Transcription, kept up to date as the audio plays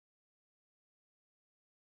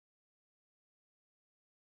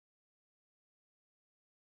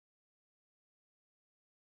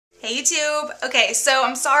Hey YouTube. Okay, so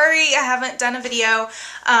I'm sorry I haven't done a video.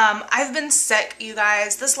 I've been sick, you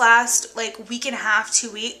guys, this last like week and a half,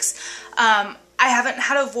 2 weeks. I haven't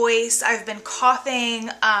had a voice. I've been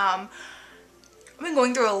coughing. I've been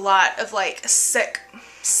going through a lot of like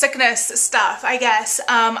sickness stuff, I guess.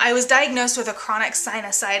 I was diagnosed with a chronic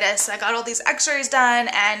sinusitis. I got all these x-rays done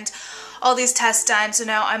and all these tests done, so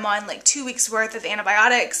now I'm on like 2 weeks worth of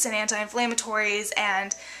antibiotics and anti-inflammatories,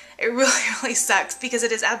 and it really sucks because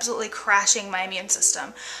it is absolutely crashing my immune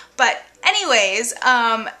system. But anyways,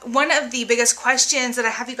 one of the biggest questions that I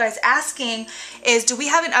have you guys asking is, do we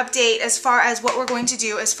have an update as far as what we're going to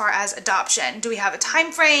do as far as adoption? Do we have a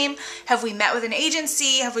time frame? Have we met with an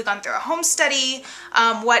agency? Have we gone through a home study?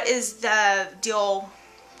 What is the deal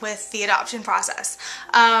with the adoption process?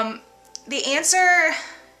 The answer,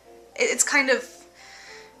 it's kind of,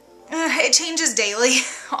 it changes daily,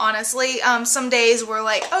 honestly. Some days we're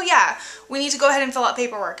like, oh yeah, we need to go ahead and fill out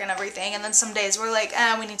paperwork and everything, and then some days we're like,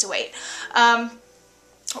 we need to wait.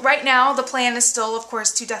 Right now, the plan is still, of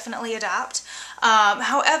course, to definitely adopt.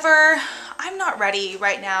 However, I'm not ready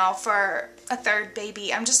right now for a third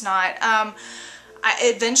baby. I'm just not.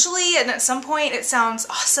 Eventually, and at some point, it sounds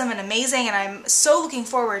awesome and amazing, and I'm so looking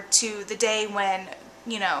forward to the day when,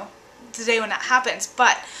 the day when that happens.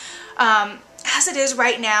 But as it is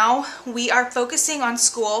right now, we are focusing on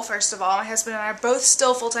school. First of all, my husband and I are both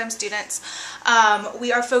still full-time students.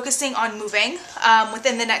 We are focusing on moving.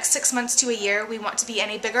 Within the next 6 months to a year, we want to be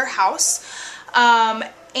in a bigger house.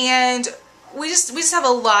 And we just have a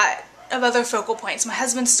lot of other focal points. My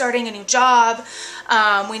husband's starting a new job.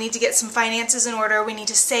 We need to get some finances in order. We need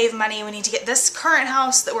to save money. We need to get this current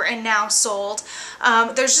house that we're in now sold.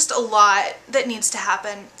 There's just a lot that needs to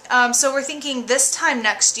happen. So we're thinking this time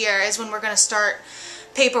next year is when we're going to start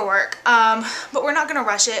paperwork. But we're not going to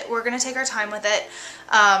rush it. We're going to take our time with it.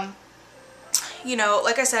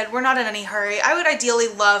 Like I said, we're not in any hurry. I would ideally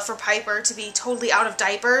love for Piper to be totally out of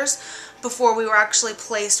diapers before we were actually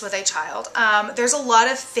placed with a child. There's a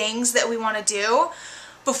lot of things that we want to do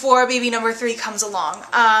before baby number 3 comes along.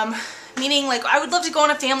 Meaning, like, I would love to go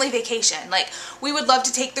on a family vacation. Like, we would love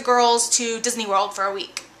to take the girls to Disney World for a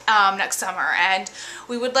week next summer, and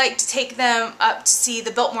we would like to take them up to see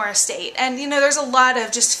the Biltmore Estate. And, there's a lot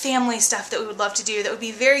of just family stuff that we would love to do that would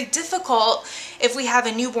be very difficult if we have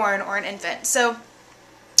a newborn or an infant. So,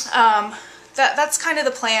 that's kind of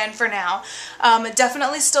the plan for now.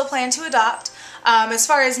 Definitely still plan to adopt. As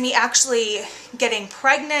far as me actually getting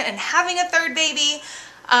pregnant and having a third baby,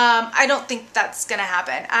 I don't think that's gonna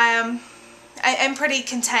happen. I'm pretty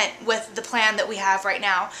content with the plan that we have right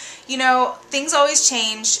now. Things always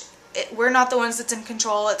change. We're not the ones that's in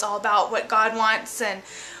control. It's all about what God wants and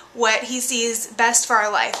what He sees best for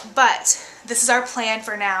our life. But this is our plan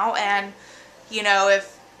for now, and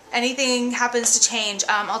if anything happens to change,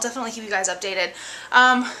 I'll definitely keep you guys updated.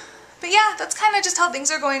 But yeah, that's kind of just how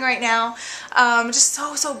things are going right now. Just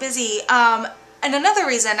so busy. And another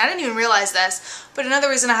reason, I didn't even realize this, but another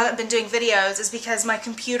reason I haven't been doing videos is because my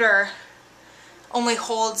computer only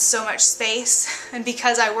holds so much space, and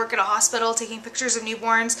because I work at a hospital taking pictures of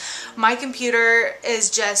newborns, my computer is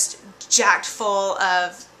just jacked full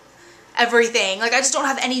of everything. Like, I just don't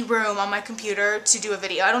have any room on my computer to do a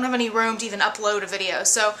video. I don't have any room to even upload a video.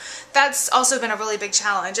 So that's also been a really big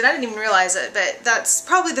challenge, and I didn't even realize it, but that's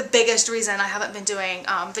probably the biggest reason I haven't been doing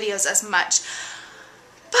videos as much.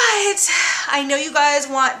 But I know you guys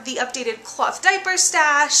want the updated cloth diaper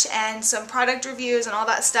stash and some product reviews and all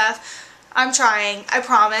that stuff. I'm trying, I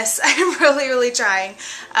promise. I'm really trying.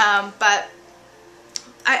 But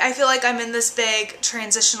I feel like I'm in this big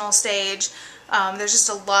transitional stage. There's just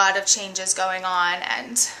a lot of changes going on,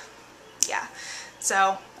 and yeah.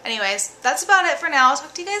 So anyways, that's about it for now. I'll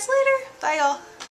talk to you guys later. Bye, y'all.